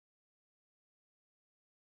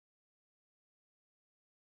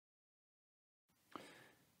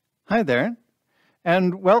Hi there,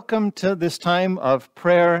 and welcome to this time of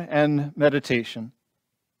prayer and meditation.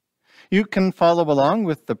 You can follow along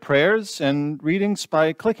with the prayers and readings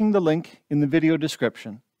by clicking the link in the video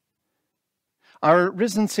description. Our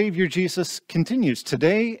risen Savior Jesus continues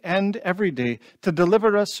today and every day to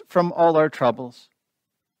deliver us from all our troubles.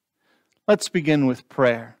 Let's begin with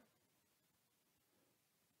prayer.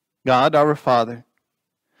 God, our Father,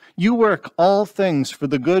 you work all things for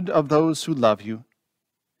the good of those who love you.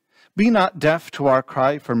 Be not deaf to our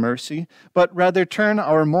cry for mercy, but rather turn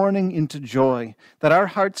our mourning into joy, that our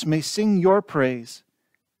hearts may sing your praise.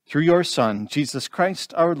 Through your Son, Jesus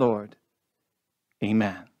Christ our Lord.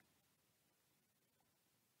 Amen.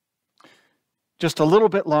 Just a little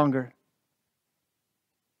bit longer.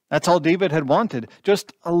 That's all David had wanted,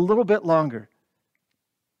 just a little bit longer.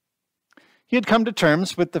 He had come to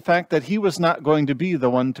terms with the fact that he was not going to be the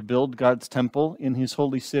one to build God's temple in his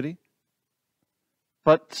holy city.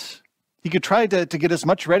 But he could try to get as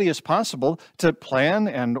much ready as possible to plan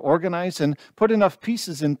and organize and put enough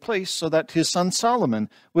pieces in place so that his son Solomon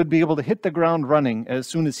would be able to hit the ground running as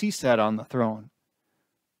soon as he sat on the throne.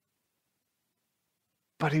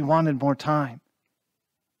 But he wanted more time.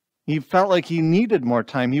 He felt like he needed more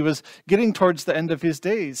time. He was getting towards the end of his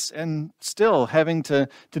days and still having to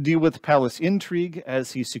deal with palace intrigue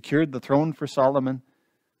as he secured the throne for Solomon.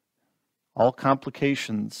 All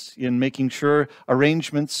complications in making sure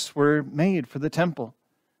arrangements were made for the temple.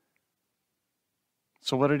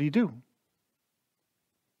 So what did he do?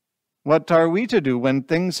 What are we to do when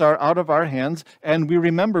things are out of our hands and we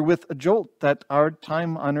remember with a jolt that our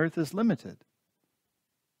time on earth is limited?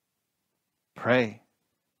 Pray.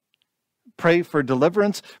 Pray for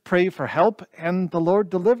deliverance, pray for help, and the Lord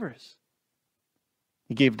delivers.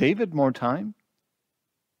 He gave David more time.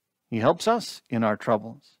 He helps us in our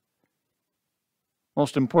troubles.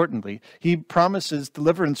 Most importantly, he promises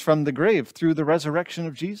deliverance from the grave through the resurrection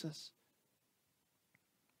of Jesus.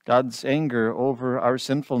 God's anger over our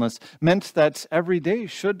sinfulness meant that every day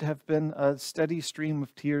should have been a steady stream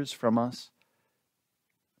of tears from us.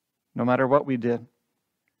 No matter what we did,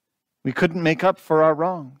 we couldn't make up for our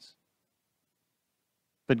wrongs.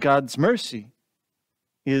 But God's mercy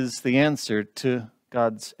is the answer to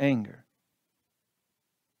God's anger.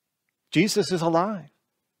 Jesus is alive.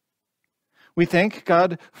 We thank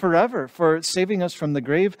God forever for saving us from the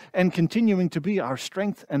grave and continuing to be our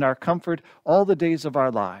strength and our comfort all the days of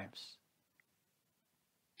our lives.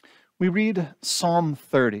 We read Psalm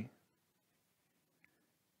 30.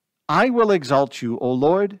 I will exalt you, O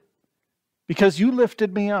Lord, because you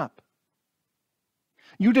lifted me up.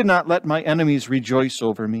 You did not let my enemies rejoice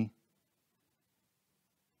over me.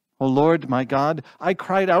 O Lord, my God, I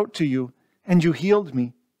cried out to you, and you healed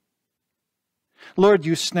me. Lord,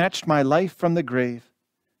 you snatched my life from the grave.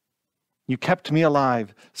 You kept me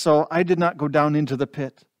alive, so I did not go down into the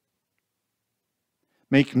pit.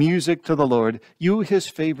 Make music to the Lord, you his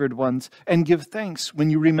favored ones, and give thanks when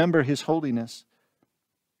you remember his holiness.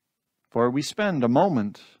 For we spend a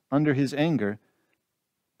moment under his anger,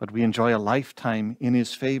 but we enjoy a lifetime in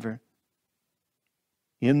his favor.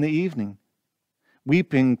 In the evening,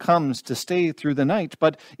 weeping comes to stay through the night,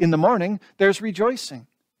 but in the morning there's rejoicing.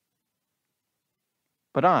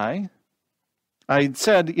 But I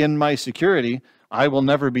said in my security, I will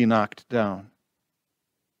never be knocked down.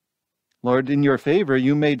 Lord, in your favor,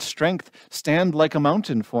 you made strength stand like a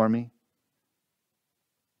mountain for me.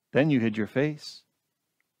 Then you hid your face.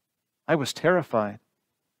 I was terrified.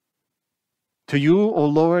 To you, O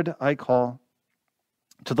Lord, I call.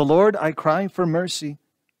 To the Lord I cry for mercy.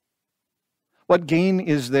 What gain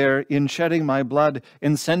is there in shedding my blood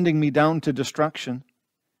and sending me down to destruction?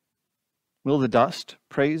 Will the dust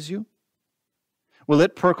praise you? Will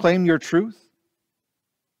it proclaim your truth?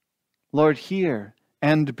 Lord, hear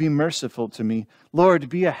and be merciful to me. Lord,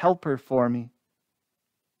 be a helper for me.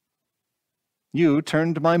 You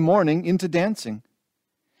turned my mourning into dancing.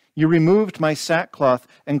 You removed my sackcloth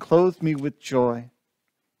and clothed me with joy,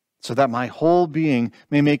 so that my whole being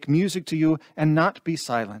may make music to you and not be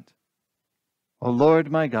silent. O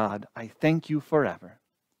Lord, my God, I thank you forever.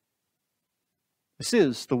 This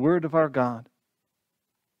is the word of our God.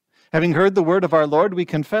 Having heard the word of our Lord, we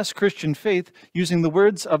confess Christian faith using the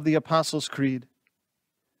words of the Apostles' Creed.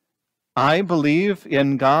 I believe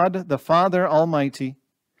in God, the Father Almighty,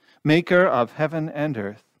 maker of heaven and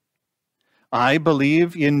earth. I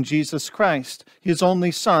believe in Jesus Christ, his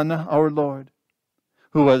only Son, our Lord,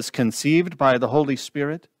 who was conceived by the Holy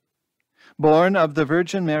Spirit, born of the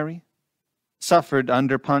Virgin Mary, suffered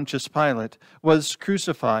under Pontius Pilate, was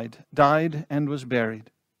crucified, died, and was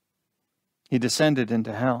buried. He descended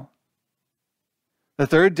into hell. The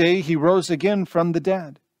third day he rose again from the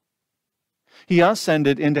dead. He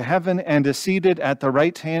ascended into heaven and is seated at the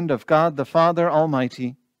right hand of God the Father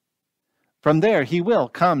Almighty. From there he will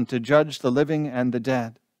come to judge the living and the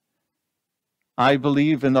dead. I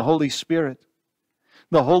believe in the Holy Spirit,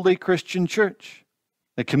 the holy Christian Church,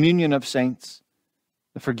 the communion of saints,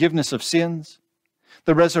 the forgiveness of sins,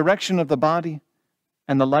 the resurrection of the body,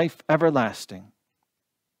 and the life everlasting.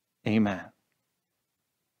 Amen.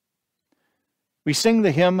 We sing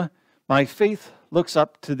the hymn, "My Faith Looks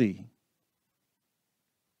Up to Thee."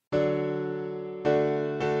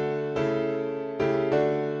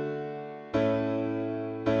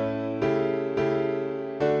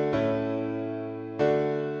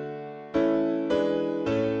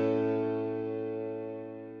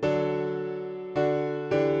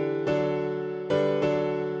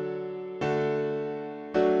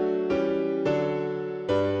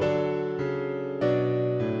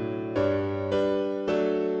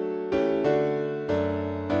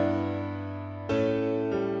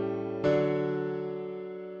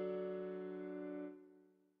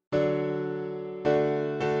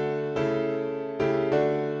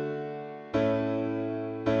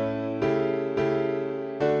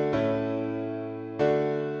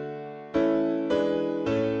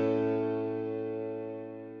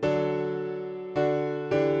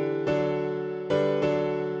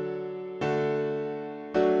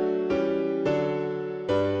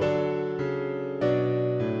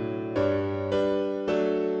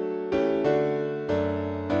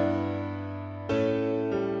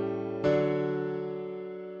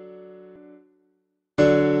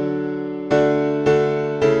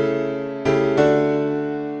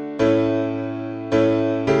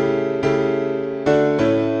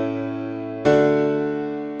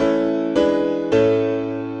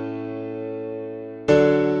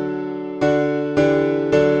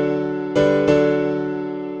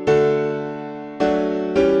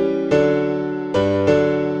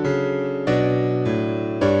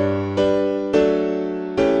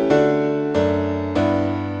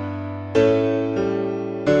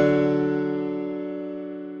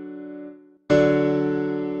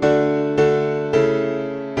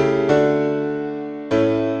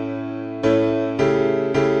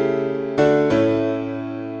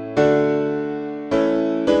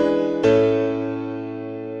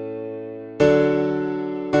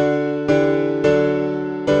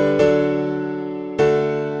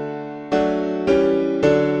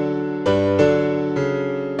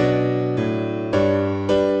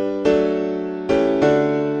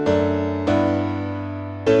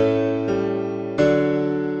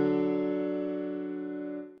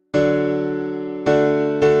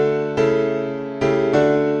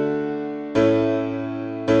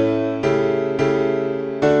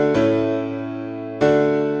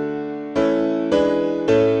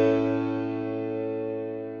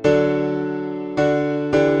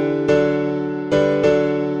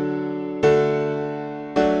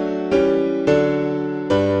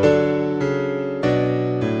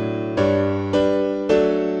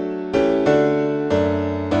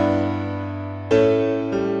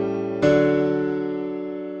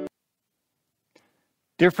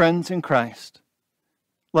 Dear friends in Christ,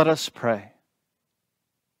 let us pray.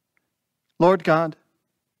 Lord God,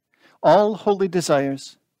 all holy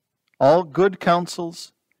desires, all good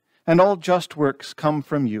counsels, and all just works come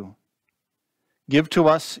from you. Give to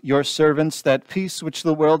us, your servants, that peace which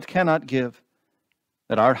the world cannot give,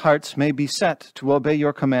 that our hearts may be set to obey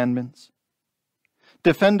your commandments.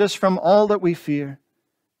 Defend us from all that we fear,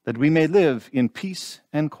 that we may live in peace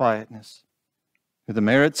and quietness. Through the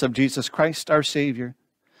merits of Jesus Christ, our Savior,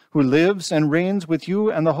 who lives and reigns with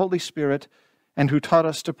you and the Holy Spirit, and who taught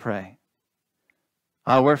us to pray.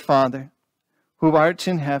 Our Father, who art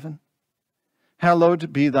in heaven,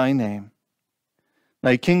 hallowed be thy name.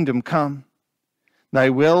 Thy kingdom come, thy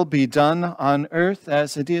will be done on earth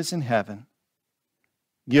as it is in heaven.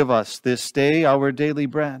 Give us this day our daily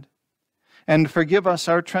bread, and forgive us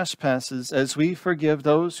our trespasses as we forgive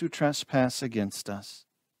those who trespass against us.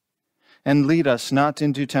 And lead us not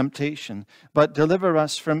into temptation, but deliver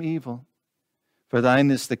us from evil. For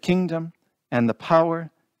thine is the kingdom, and the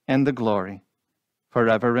power, and the glory,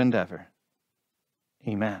 forever and ever.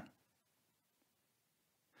 Amen.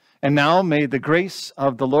 And now may the grace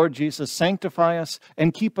of the Lord Jesus sanctify us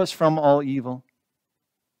and keep us from all evil.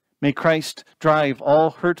 May Christ drive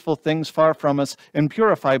all hurtful things far from us and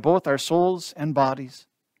purify both our souls and bodies.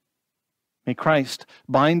 May Christ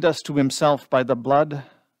bind us to himself by the blood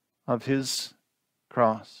of his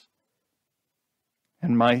cross.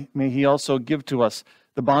 And may he also give to us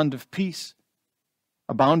the bond of peace,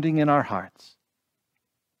 abounding in our hearts.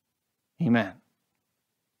 Amen.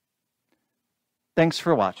 Thanks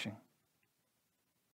for watching.